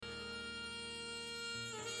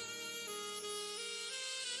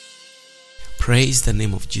Praise the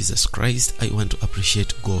name of Jesus Christ. I want to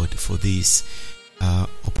appreciate God for this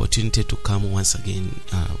opportunity to come once again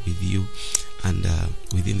with you and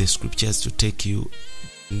within the scriptures to take you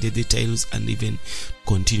in the details and even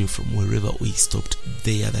continue from wherever we stopped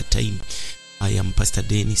the other time. I am Pastor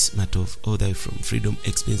Dennis Matov, all the way from Freedom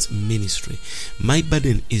Experience Ministry. My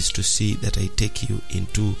burden is to see that I take you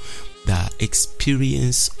into the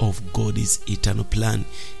experience of God's eternal plan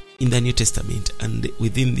in the New Testament, and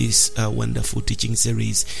within this wonderful teaching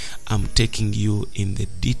series, I'm taking you in the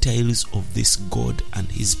details of this God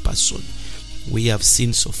and His person. We have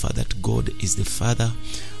seen so far that God is the Father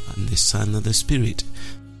and the Son and the Spirit.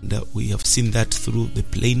 That we have seen that through the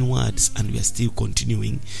plain words, and we are still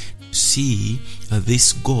continuing to see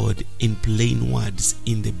this God in plain words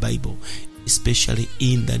in the Bible, especially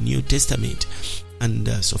in the New Testament. And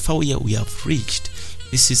so far we have reached.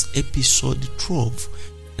 This is episode 12.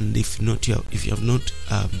 And if you have not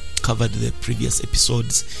covered the previous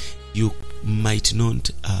episodes, you might not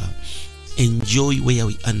enjoy where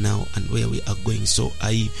we are now and where we are going. So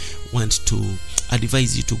I want to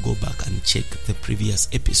advise you to go back and check the previous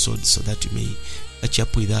episodes so that you may catch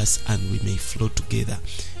up with us and we may flow together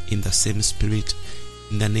in the same spirit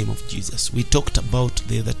in the name of Jesus. We talked about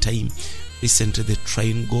the other time recently the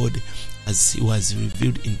triune God as He was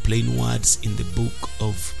revealed in plain words in the book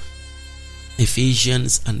of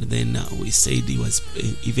Ephesians, and then we said He was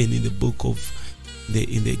even in the book of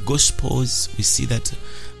in the Gospels. We see that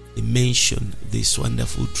they mention this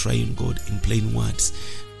wonderful triune God in plain words,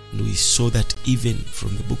 and we saw that even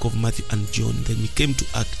from the book of Matthew and John. Then we came to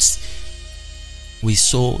Acts. We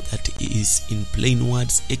saw that He is in plain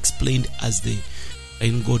words explained as the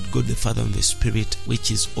triune God, God the Father and the Spirit,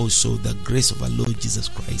 which is also the grace of our Lord Jesus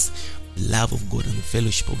Christ, the love of God and the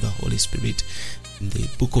fellowship of the Holy Spirit. In the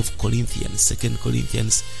book of Corinthians, 2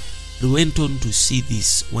 Corinthians, we went on to see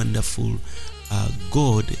this wonderful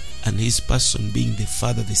God and His person being the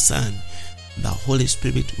Father, the Son, the Holy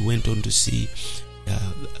Spirit. We went on to see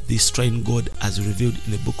this triune God as revealed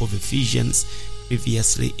in the book of Ephesians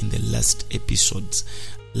previously in the last two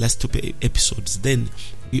episodes. Then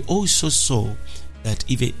we also saw that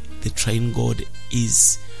even the triune God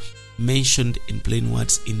is mentioned in plain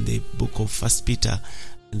words in the book of 1 Peter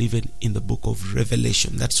and even in the book of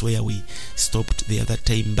Revelation. That's where we stopped the other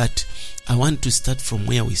time, but I want to start from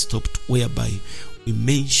where we stopped, whereby we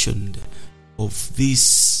mentioned of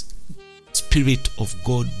this Spirit of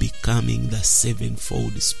God becoming the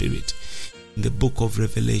sevenfold Spirit in the book of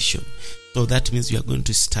Revelation. So that means we are going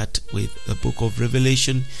to start with the book of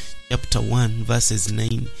Revelation chapter 1 verses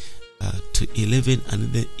 9 to 11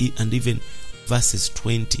 and even verses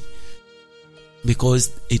 20,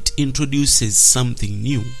 because it introduces something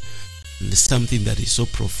new and something that is so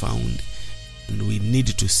profound, and we need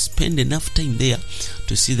to spend enough time there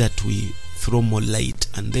to see that we throw more light,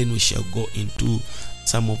 and then we shall go into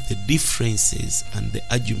some of the differences and the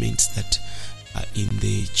arguments that are in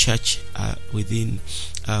the church, within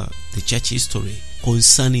the church history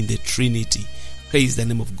concerning the Trinity. Praise the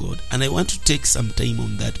name of God. And I want to take some time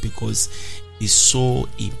on that because it's so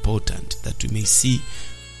important that we may see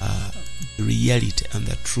the reality and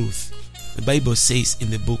the truth. The Bible says in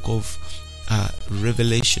the book of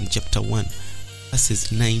Revelation chapter 1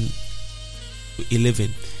 verses 9 to 11,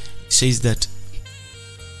 it says that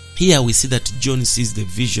here we see that John sees the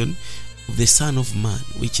vision of the Son of Man,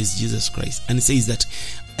 which is Jesus Christ, and it says that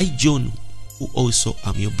I, John, who also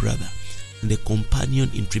am your brother and the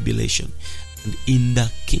companion in tribulation and in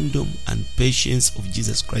the kingdom and patience of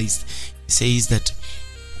Jesus Christ, it says that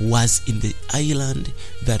was in the island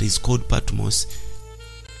that is called Patmos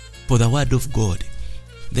for the word of God.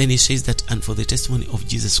 Then he says that, and for the testimony of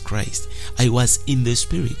Jesus Christ, I was in the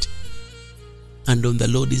Spirit and on the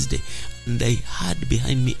Lord's day, and I heard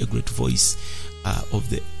behind me a great voice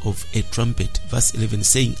of a trumpet, verse 11,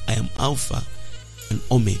 saying, I am Alpha and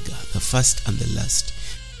Omega, the first and the last.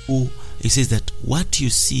 He says that what you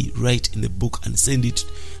see, write in the book and send it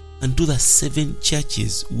unto the 7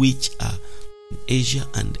 churches which are Asia,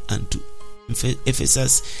 and unto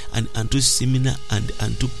Ephesus, and unto Smyrna, and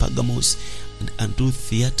unto Pergamos, and unto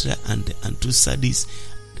Thyatira, and unto Sardis,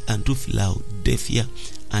 and unto Philadelphia,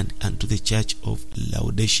 and unto the church of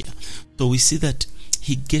Laodicea. So we see that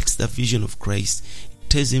he gets the vision of Christ. It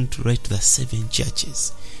tells him to write the 7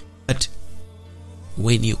 churches. But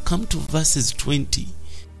when you come to verses 20, it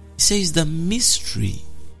says the mystery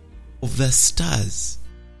of the stars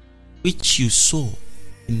which you saw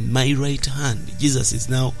in my right hand. Jesus is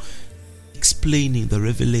now explaining the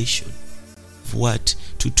revelation of what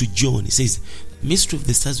to John. He says, the mystery of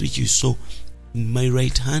the stars which you saw in my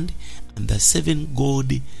right hand, and the 7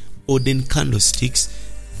 golden candlesticks,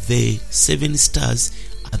 the 7 stars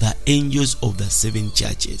are the angels of the 7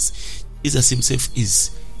 churches. Jesus himself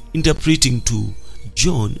is interpreting to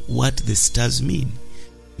John what the stars mean.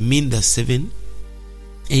 Mean the 7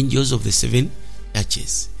 angels of the 7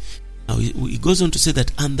 churches. Now he goes on to say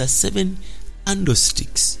that, and the 7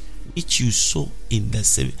 candlesticks which you saw in the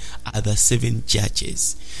 7 are the 7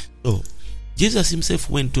 churches. So Jesus himself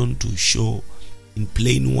went on to show in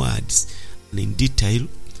plain words and in detail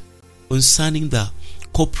concerning the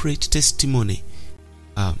corporate testimony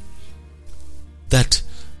that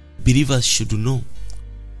believers should know.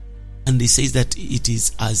 And he says that it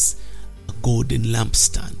is as a golden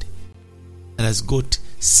lampstand that has got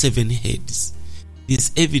 7 heads. It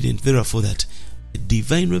is evident, therefore, that the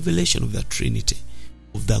divine revelation of the Trinity,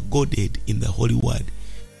 of the Godhead in the Holy Word,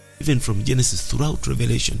 even from Genesis throughout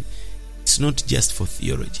Revelation, it's not just for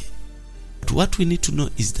theology. But what we need to know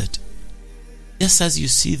is that just as you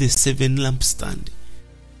see the 7 lampstand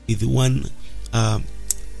with one,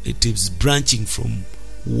 it is branching from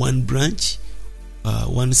one branch,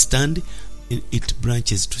 one stand, it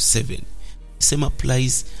branches to 7. The same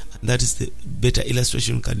applies, and that is the better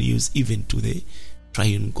illustration we can use even to the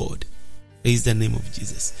triune God. Praise the name of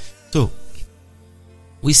Jesus. So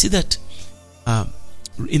we see that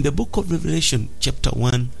in the book of Revelation, chapter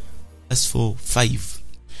 1, verse 4-5,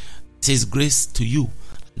 it says, grace to you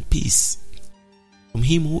and peace from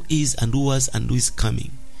him who is and who was and who is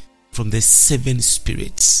coming, from the 7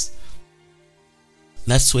 spirits.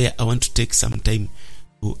 That's where I want to take some time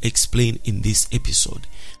to explain in this episode.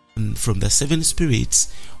 And from the 7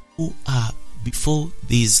 spirits who are before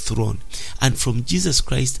this throne, and from Jesus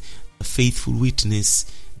Christ, the faithful witness,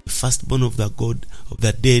 the firstborn of the God of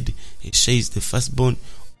the dead. It says the firstborn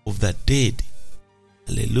of the dead.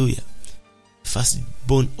 Hallelujah.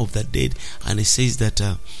 Firstborn of the dead. And it says that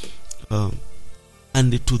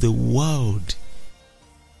and to the world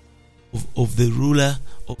of the ruler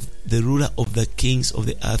of the kings of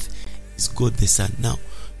the earth is God the Son. Now,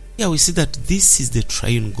 here we see that this is the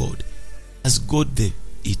triune God. As God the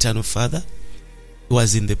eternal Father, He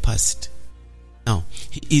was in the past. Now,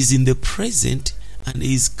 He is in the present and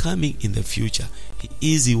He is coming in the future.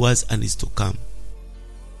 He is, He was, and is to come.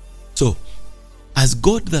 So, as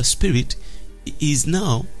God the Spirit, He is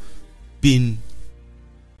now being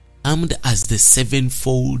armed as the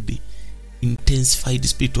 7-fold intensified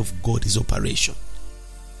Spirit of God is operation.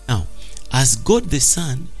 Now, as God the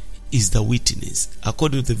Son is the witness,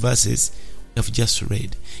 according to the verses we have just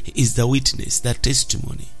read, He is the witness, the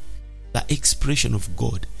testimony, the expression of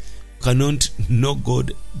God. You cannot know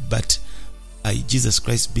God but by Jesus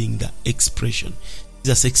Christ being the expression.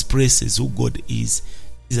 Jesus expresses who God is.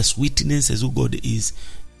 Jesus witnesses who God is.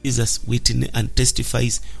 Jesus witnesses and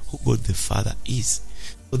testifies who God the Father is.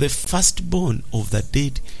 So the firstborn of the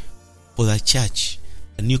dead for the church,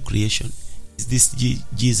 the new creation, is this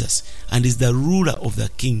Jesus, and is the ruler of the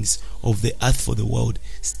kings of the earth for the world.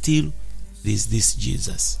 Still, there is this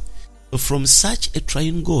Jesus. So from such a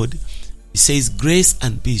triune God, He says grace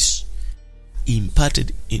and peace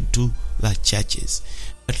imparted into the churches.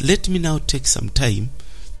 But let me now take some time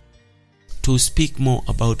to speak more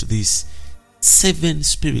about these 7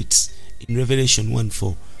 spirits in Revelation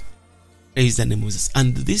 1:4. Praise the name of Jesus.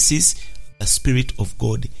 And this is the Spirit of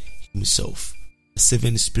God Himself. The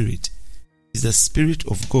 7th Spirit is the Spirit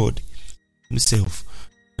of God Himself.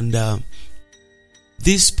 And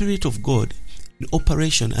this Spirit of God in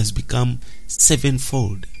operation has become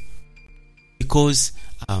 7-fold, because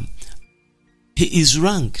He is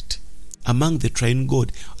ranked among the triune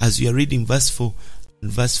God. As we are reading verse 4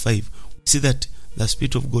 and verse 5, we see that the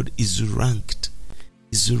Spirit of God is ranked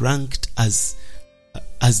as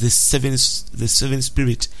the 7th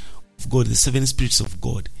Spirit of God, the 7 spirits of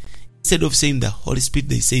God. Instead of saying the Holy Spirit,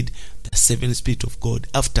 they said the 7th Spirit of God.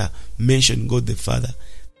 After mentioning God the Father,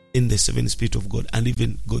 then the 7th Spirit of God, and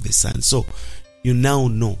even God the Son. So you now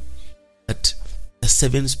know that the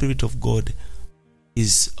 7th Spirit of God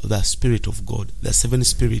is the Spirit of God, the 7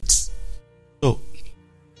 spirits. So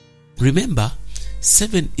remember,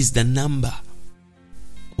 7 is the number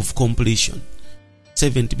of completion.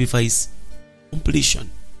 7 typifies completion.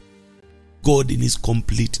 God in His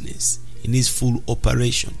completeness, in His full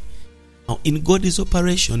operation. Now, in God's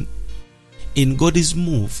operation, in God's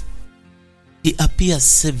move, He appears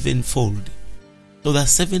 7-fold. So the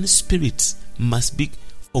 7 spirits must be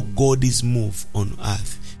for God's move on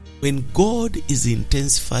earth. When God is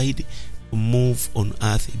intensified to move on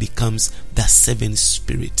earth, He becomes the 7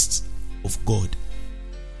 spirits of God.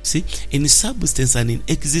 See, in substance and in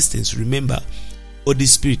existence, remember,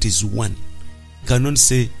 God's Spirit is one. You cannot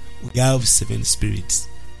say we have 7 spirits.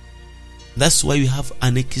 That's why we have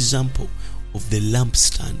an example of the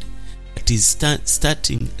lampstand, that is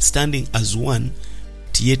standing as one,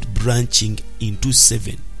 but yet branching into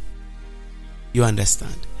 7. You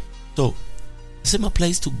understand? So the same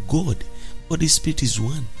applies to God. God's Spirit is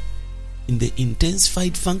one. In the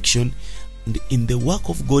intensified function and in the work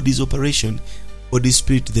of God's operation, God's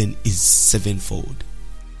Spirit then is sevenfold.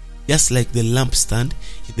 Just like the lampstand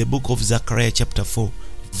in the book of Zechariah chapter 4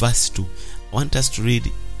 verse 2. I want us to read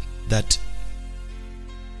that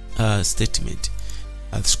statement,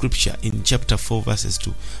 scripture in chapter 4 verses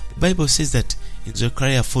 2. The Bible says that in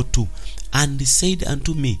Zechariah 4:2, and he said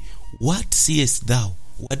unto me, what seest thou?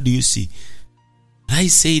 What do you see? I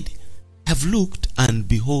said, I have looked, and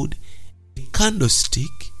behold, a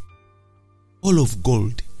candlestick all of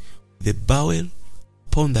gold, with a bowl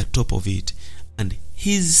upon the top of it, and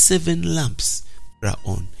his 7 lamps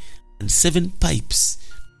thereon, and 7 pipes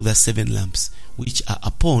to the 7 lamps which are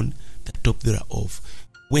upon the top thereof.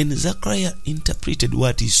 When Zechariah interpreted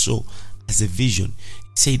what he saw as a vision,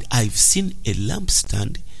 he said, I've seen a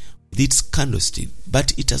lampstand with its candlestick,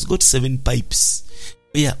 but it has got 7 pipes,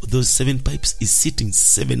 where those 7 pipes is sitting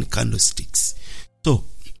 7 candlesticks. So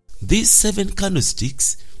these 7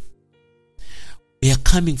 candlesticks were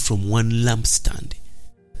coming from one lampstand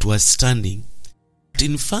that was standing, but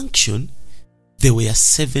in function there were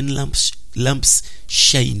 7 lamps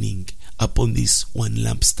shining upon this one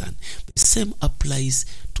lampstand. The same applies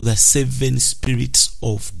to the 7 spirits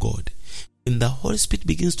of God. When the Holy Spirit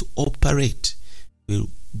begins to operate, it will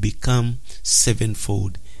become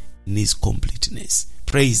sevenfold in his completeness.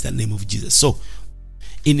 Praise the name of Jesus. So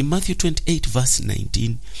in Matthew 28 verse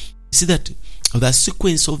 19, you see that the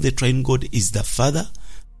sequence of the triune God is the Father,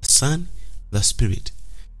 the Son, the Spirit.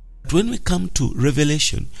 But when we come to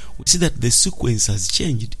Revelation, we see that the sequence has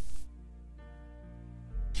changed.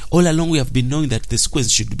 All along we have been knowing that the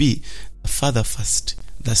sequence should be the Father first,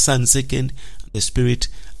 the Son second, and the Spirit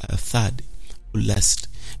third or last.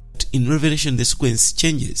 But in Revelation the sequence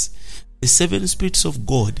changes. The 7 spirits of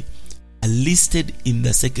God are listed in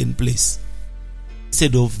the second place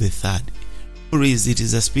instead of the third. Always it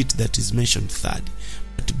is a spirit that is mentioned third.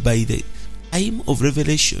 But by the time of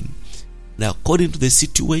Revelation, now according to the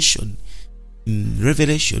situation in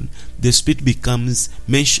Revelation, the spirit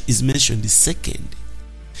is mentioned second.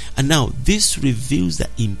 And now this reveals the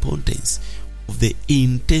importance of the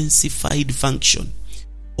intensified function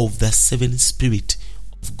of the 7 spirit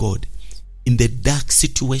of God in the dark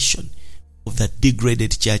situation of the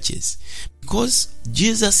degraded churches. Because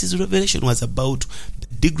Jesus' revelation was about the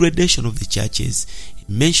degradation of the churches, he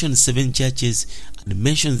mentioned 7 churches and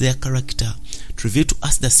mentioned their character to reveal to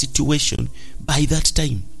us the situation by that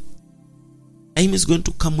time. Time is going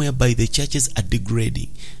to come whereby the churches are degrading.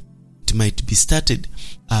 It might be started,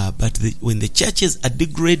 but when the churches are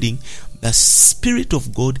degrading, the Spirit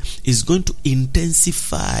of God is going to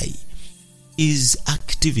intensify his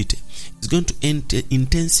activity. It's going to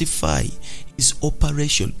intensify his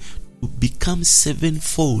operation to become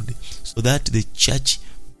sevenfold, so that the church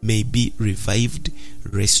may be revived,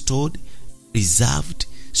 restored, preserved.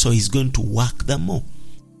 So he's going to work them more.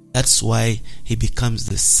 That's why he becomes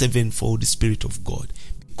the sevenfold Spirit of God,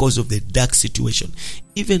 because of the dark situation.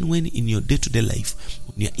 Even when in your day-to-day life,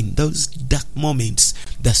 when you're in those dark moments,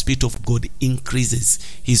 the Spirit of God increases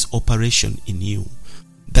his operation in you.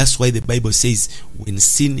 That's why the Bible says, when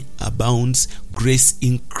sin abounds, grace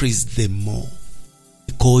increases the more.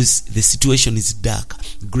 Because the situation is dark,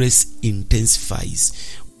 grace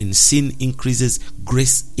intensifies. When sin increases,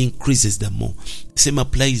 grace increases the more. The same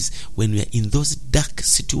applies when we are in those dark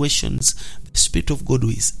situations. The Spirit of God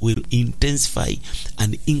will intensify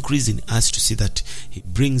and increase in us to see that he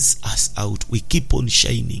brings us out. We keep on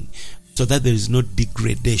shining so that there is no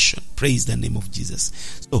degradation. Praise the name of Jesus.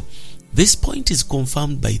 So this point is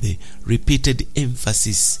confirmed by the repeated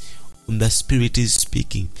emphasis on the Spirit is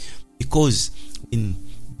speaking, because when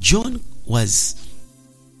John was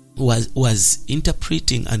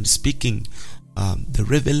interpreting and speaking the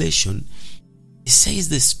revelation, he says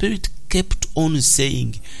the Spirit kept on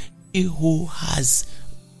saying, he who has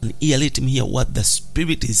an ear, let him hear what the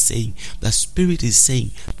Spirit is saying. The Spirit is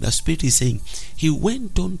saying. The Spirit is saying. He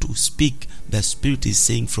went on to speak. The Spirit is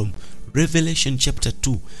saying from Revelation chapter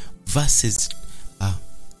 2 verses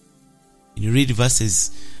when you read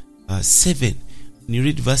verses 7, when you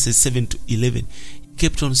read verses 7 to 11, he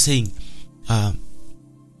kept on saying,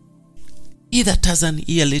 he that has an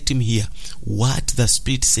ear, let him hear what the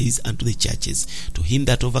Spirit says unto the churches. To him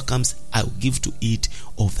that overcomes, I will give to eat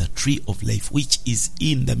of the tree of life, which is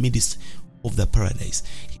in the midst of the paradise.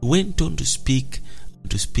 He went on to speak,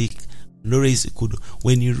 no raise could.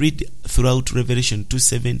 When you read throughout Revelation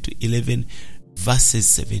 2:7 to 11, verses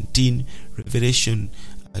 17, Revelation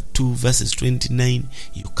 2 verses 29,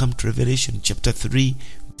 you come to Revelation chapter 3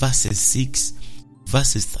 verses 6,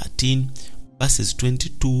 verses 13, verses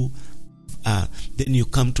 22, then you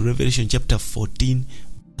come to Revelation chapter 14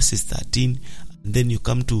 verses 13, and then you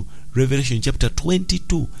come to Revelation chapter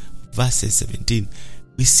 22 verses 17.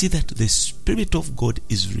 We see that the Spirit of God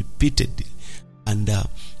is repeated and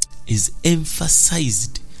is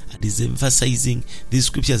emphasized, and is emphasizing, these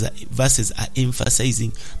scriptures verses are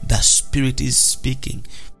emphasizing the Spirit is speaking.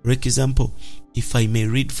 For example, if I may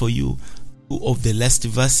read for you two of the last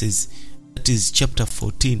verses, that is chapter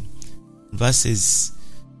 14 verses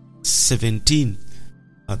 17,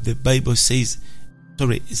 the Bible says,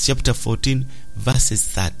 it's chapter 14 verses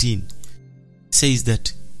 13, says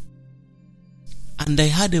that, and I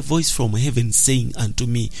heard a voice from heaven saying unto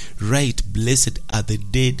me, Write, blessed are the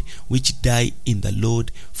dead which die in the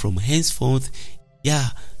Lord from henceforth,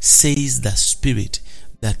 says the Spirit,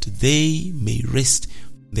 that they may rest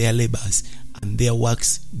their labors, and their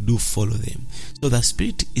works do follow them. So the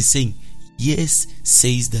Spirit is saying, yes,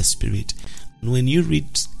 says the Spirit. And when you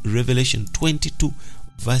read Revelation 22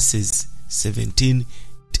 verses 17,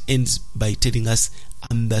 it ends by telling us,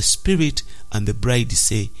 and the Spirit and the bride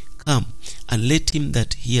say, Come, and let him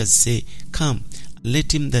that hears say, Come, and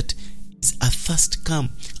let him that is athirst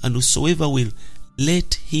come, and whosoever will,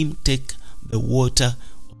 let him take the water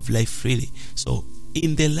of life freely. So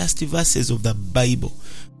in the last verses of the Bible,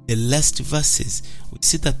 the last verses, we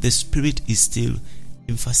see that the Spirit is still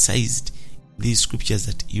emphasized in these scriptures,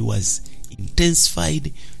 that he was intensified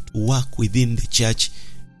to work within the church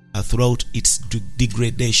throughout its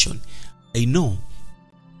degradation. I know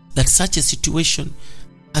that such a situation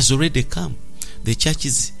has already come. The church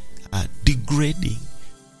is degrading,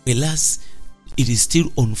 whereas it is still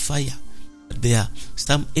on fire. There are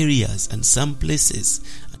some areas and some places,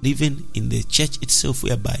 and even in the church itself,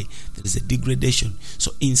 whereby there is a degradation.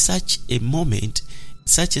 So in such a moment,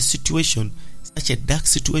 such a situation, such a dark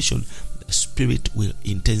situation, the Spirit will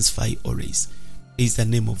intensify always. Praise the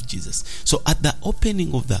name of Jesus. So at the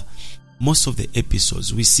opening of most of the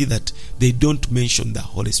episodes, we see that they don't mention the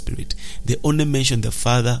Holy Spirit. They only mention the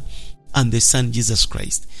Father and the Son, Jesus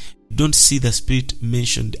Christ. You don't see the Spirit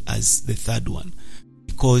mentioned as the third one.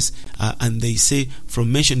 Because, and they say,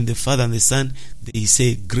 from mentioning the Father and the Son, they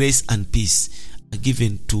say grace and peace are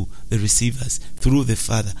given to the receivers through the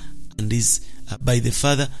Father, and is by the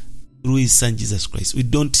Father through his Son, Jesus Christ. We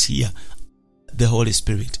don't hear the Holy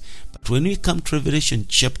Spirit. But when we come to Revelation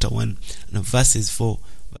chapter 1 and verses 4,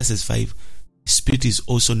 verses 5, Spirit is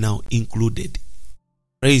also now included.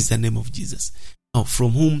 Praise the name of Jesus. Now,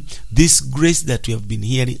 from whom this grace that we have been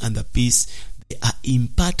hearing and the peace, they are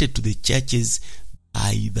imparted to the churches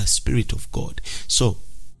by the Spirit of God. So,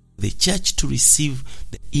 the church to receive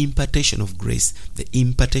the impartation of grace, the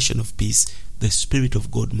impartation of peace, the Spirit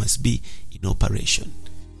of God must be in operation.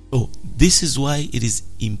 So, this is why it is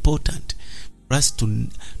important for us to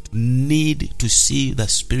need to see the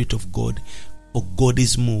Spirit of God, for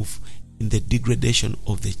God's move in the degradation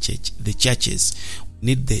of the church, the churches. We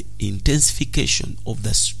need the intensification of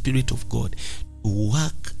the Spirit of God to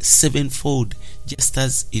work sevenfold, just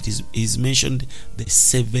as it is mentioned, the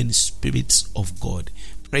seven spirits of God.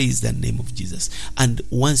 Praise the name of Jesus. And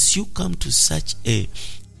once you come to such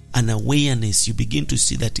an awareness, you begin to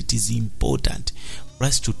see that it is important for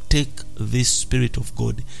us to take this Spirit of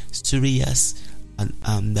God serious and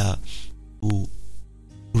to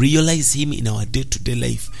realize him in our day-to-day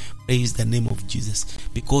life. Praise the name of Jesus.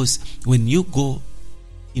 Because when you go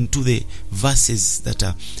into the verses that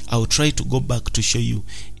I'll try to go back to show you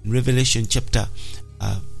in Revelation chapter,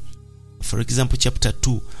 for example, chapter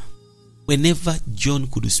 2, whenever John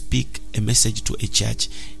could speak a message to a church,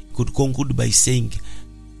 he could conclude by saying,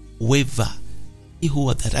 whoever, he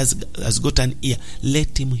who that has got an ear,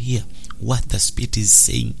 let him hear what the Spirit is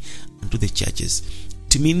saying unto the churches.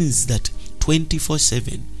 It means that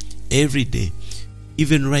 24/7, every day,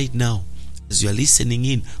 even right now, as you are listening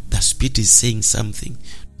in, the Spirit is saying something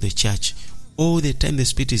to the church. All the time the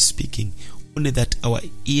Spirit is speaking, only that our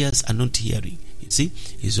ears are not hearing. You see,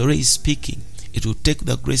 He's already speaking. It will take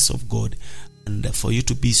the grace of God, and for you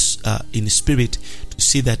to be in spirit, to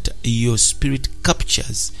see that your spirit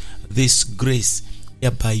captures this grace,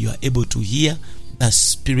 whereby you are able to hear the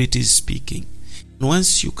Spirit is speaking. And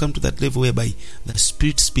once you come to that level whereby the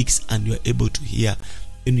Spirit speaks and you are able to hear,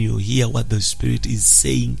 then you hear what the Spirit is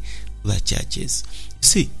saying to the churches.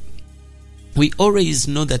 See, we always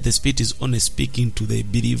know that the Spirit is only speaking to the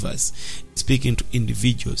believers, speaking to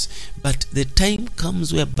individuals, but the time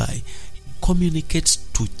comes whereby He communicates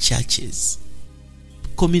to churches,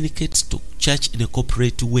 communicates to church in a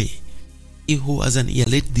corporate way. He who has an ear,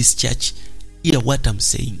 let this church hear what I'm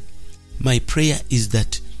saying. My prayer is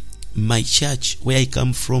that my church, where I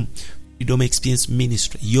come from, Freedom Experience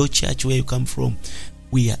Ministry, your church where you come from,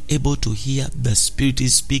 we are able to hear the Spirit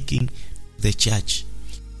is speaking to the church.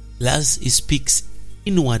 As He speaks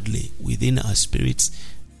inwardly within our spirits,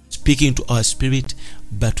 speaking to our spirit,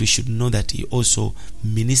 but we should know that He also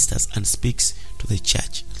ministers and speaks to the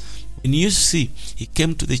church. When you see, He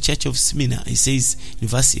came to the church of Smyrna, He says in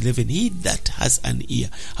verse 11, he that has an ear,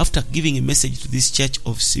 after giving a message to this church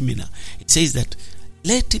of Smyrna, He says that,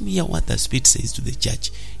 let him hear what the Spirit says to the church.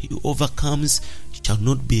 He who overcomes shall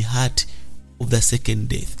not be hurt of the second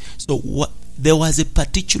death. So there was a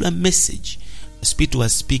particular message the Spirit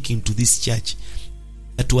was speaking to this church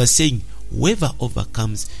that was saying, whoever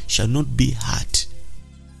overcomes shall not be hurt,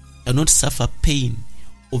 shall not suffer pain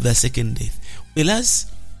of the second death. Whereas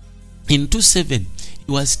in 2:7,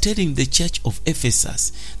 He was telling the church of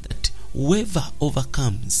Ephesus that whoever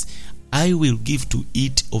overcomes, I will give to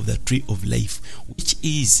eat of the tree of life, which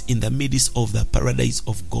is in the midst of the paradise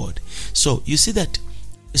of God. So you see that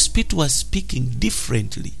the Spirit was speaking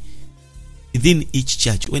differently within each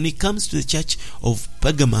church. When it comes to the church of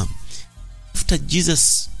Pergamum, after Jesus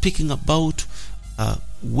speaking about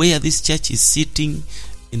where this church is sitting,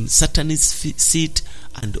 in Satan's seat,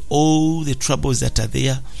 and all the troubles that are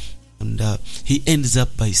there, and He ends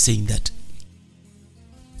up by saying that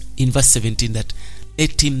in verse 17, that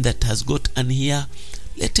let him that has got an ear,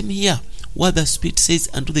 let him hear what the Spirit says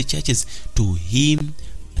unto the churches. To him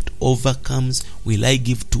that overcomes will I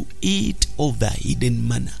give to eat of the hidden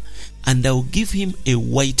manna, and I will give him a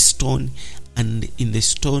white stone, and in the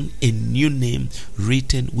stone a new name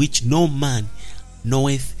written, which no man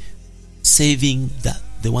knoweth, saving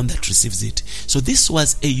the one that receives it. So this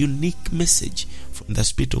was a unique message from the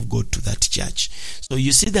Spirit of God to that church. So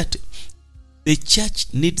you see that the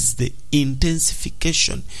church needs the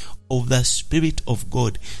intensification of the Spirit of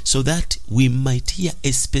God so that we might hear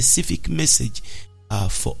a specific message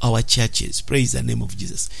for our churches. Praise the name of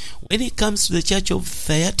Jesus. When it comes to the church of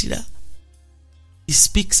Thyatira, He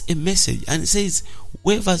speaks a message and says,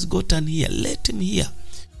 whoever's got an ear, let him hear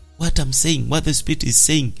what I'm saying, what the Spirit is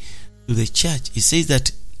saying to the church. He says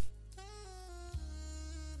that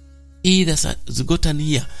he that has got an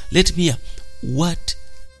ear, let him hear what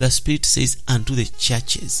the Spirit says unto the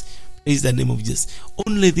churches. Praise the name of Jesus.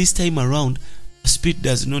 Only this time around, the Spirit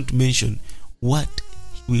does not mention what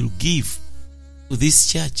He will give to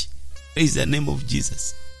this church. Praise the name of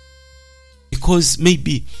Jesus. Because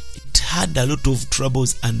maybe it had a lot of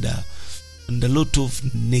troubles and a lot of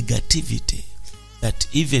negativity, that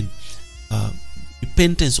even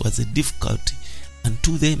repentance was a difficulty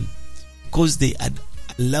unto them, because they had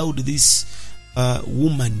allowed this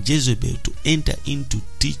woman Jezebel to enter in to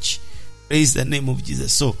teach. Praise the name of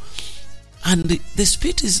Jesus. So, and the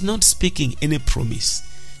Spirit is not speaking any promise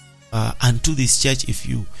unto this church. If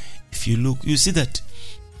you look, you see that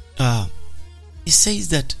He says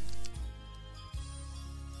that,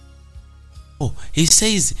 He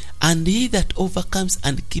says, and he that overcomes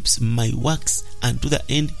and keeps my works unto the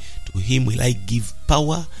end, to him will I give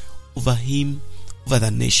power over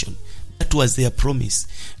the nation. That was their promise.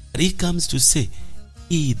 But He comes to say,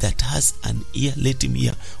 he that has an ear, let him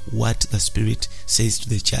hear what the Spirit says to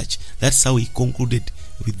the church. That's how He concluded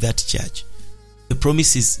with that church. The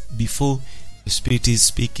promise is before the Spirit is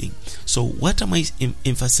speaking. So what am I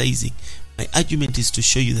emphasizing? My argument is to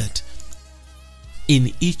show you that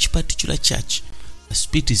in each particular church, the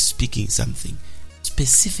Spirit is speaking something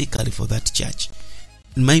specifically for that church.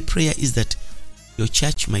 And my prayer is that your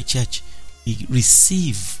church, my church, we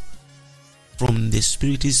receive from the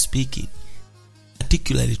Spirit is speaking,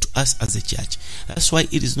 particularly to us as a church. That's why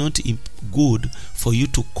it is not good for you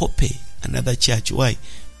to copy another church. Why?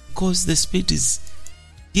 Because the Spirit is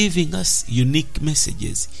giving us unique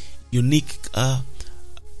messages, unique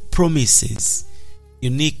promises,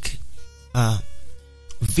 unique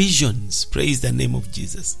visions. Praise the name of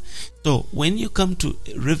Jesus. So when you come to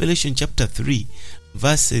Revelation chapter 3,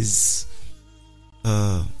 verses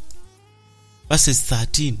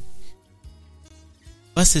 13,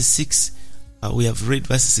 verses 6, we have read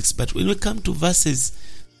verses 6, but when we come to verses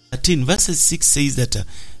 13, verses 6 says that,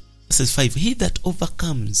 verses 5, he that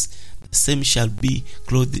overcomes, the same shall be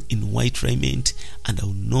clothed in white raiment, and I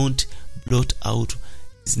will not blot out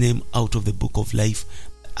his name out of the book of life.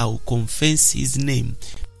 I will confess his name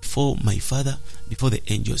before my Father, before the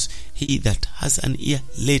angels. He that has an ear,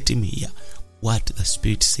 let him hear what the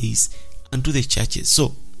Spirit says unto the churches.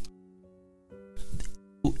 So,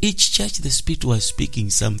 to each church the Spirit was speaking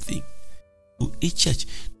something. To each church.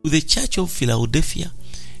 To the church of Philadelphia,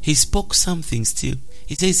 He spoke something still.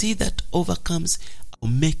 He says, he that overcomes, I'll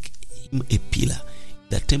make him a pillar in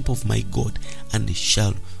the temple of my God, and he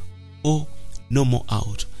shall go no more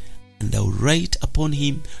out. And I'll write upon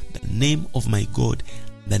him the name of my God,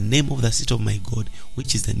 the name of the city of my God,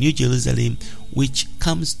 which is the New Jerusalem, which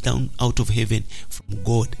comes down out of heaven from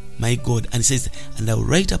God, my God. And it says, and I'll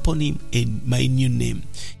write upon him my new name.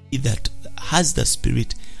 He that has the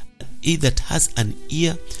Spirit, he that has an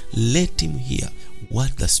ear, let him hear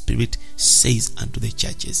what the Spirit says unto the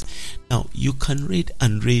churches. Now, you can read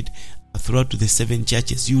and read throughout the 7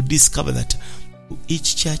 churches. You discover that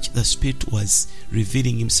each church, the Spirit was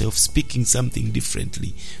revealing himself, speaking something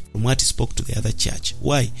differently from what he spoke to the other church.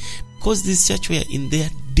 Why? Because this church were in their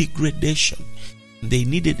degradation. They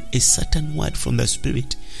needed a certain word from the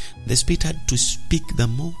Spirit. The Spirit had to speak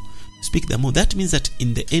them more. That means that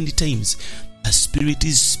in the end times, the Spirit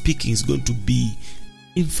is speaking is going to be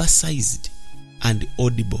emphasized and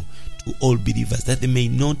audible to all believers, that they may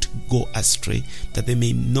not go astray, that they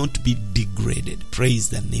may not be degraded. Praise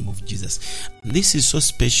the name of Jesus. And this is so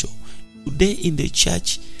special. Today in the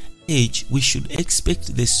church age, we should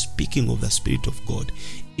expect the speaking of the Spirit of God,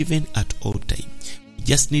 even at all time. We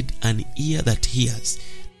just need an ear that hears.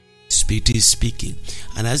 Spirit is speaking.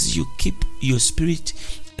 And as you keep your spirit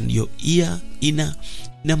and your inner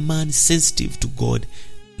man sensitive to God,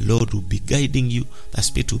 Lord will be guiding you. The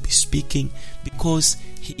Spirit will be speaking, because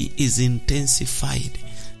he is intensified.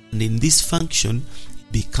 And in this function,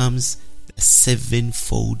 it becomes the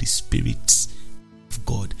 7-fold Spirit of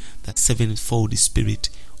God. The 7-fold Spirit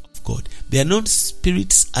of God. They are not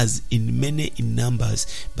spirits as in many in numbers,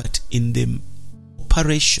 but in the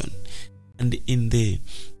operation and in the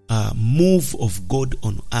move of God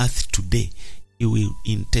on earth today, he will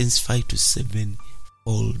intensify to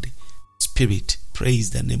 7-fold Spirit.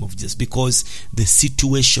 Praise the name of Jesus, because the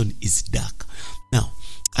situation is dark. Now,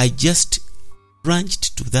 I just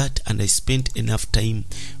branched to that, and I spent enough time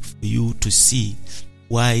for you to see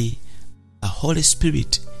why the Holy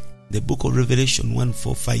Spirit, the book of Revelation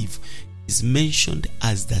 1:4-5, is mentioned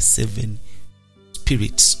as the 7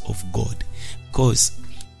 spirits of God. Because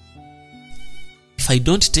if I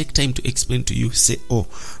don't take time to explain to you, say, oh,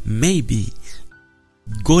 maybe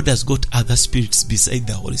God has got other spirits beside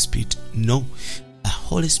the Holy Spirit. No, the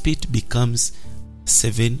Holy Spirit becomes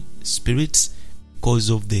 7 spirits because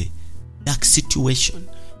of the dark situation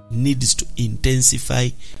needs to intensify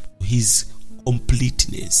his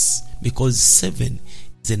completeness, because 7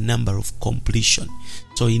 is a number of completion.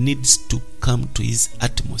 So he needs to come to his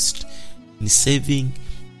utmost in saving,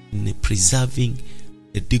 in preserving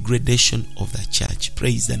the degradation of the church.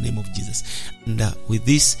 Praise the name of Jesus. And with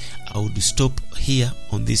this, I would stop here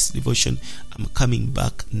on this devotion. I'm coming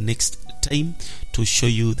back next time to show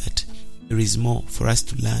you that there is more for us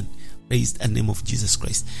to learn. Praise the name of Jesus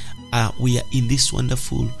Christ. We are in this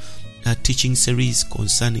wonderful teaching series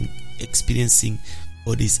concerning experiencing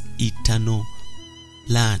God's eternal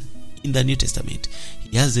plan in the New Testament.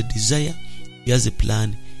 He has a desire, he has a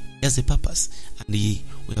plan, he has a purpose, and we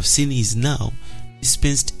have seen he is now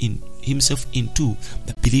dispensed in himself into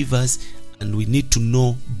the believers, and we need to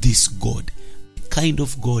know this God, the kind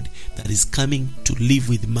of God that is coming to live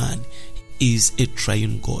with man. He is a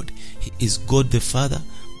triune God. He is God the Father,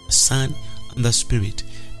 the Son, and the Spirit.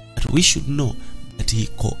 But we should know that he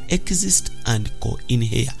coexists and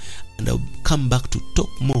co-inhere. And I'll come back to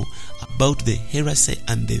talk more about the heresy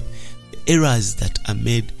and the errors that are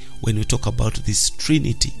made when we talk about this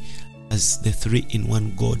Trinity as the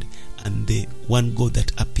 3-in-1 God, and the one God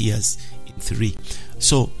that appears in 3.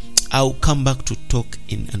 So I'll come back to talk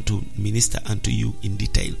and to minister unto you in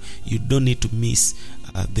detail. You don't need to miss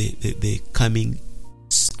the coming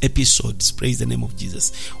episodes. Praise the name of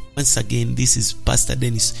Jesus. Once again, this is Pastor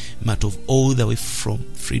Dennis Matov, all the way from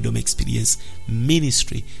Freedom Experience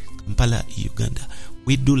Ministry, Kampala, Uganda.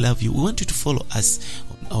 We do love you. We want you to follow us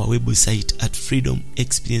on our website at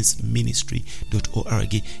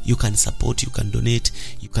freedomexperienceministry.org. You can support, you can donate,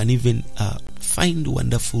 you can even find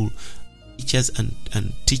wonderful teachers and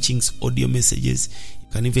teachings, audio messages. You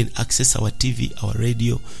can even access our TV, our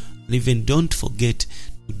radio, and even don't forget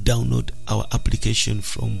to download our application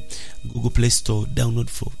from Google Play Store.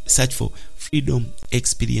 Search for Freedom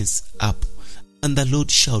Experience app, and the Lord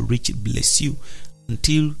shall richly bless you.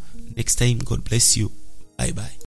 Until next time, God bless you. Bye-bye.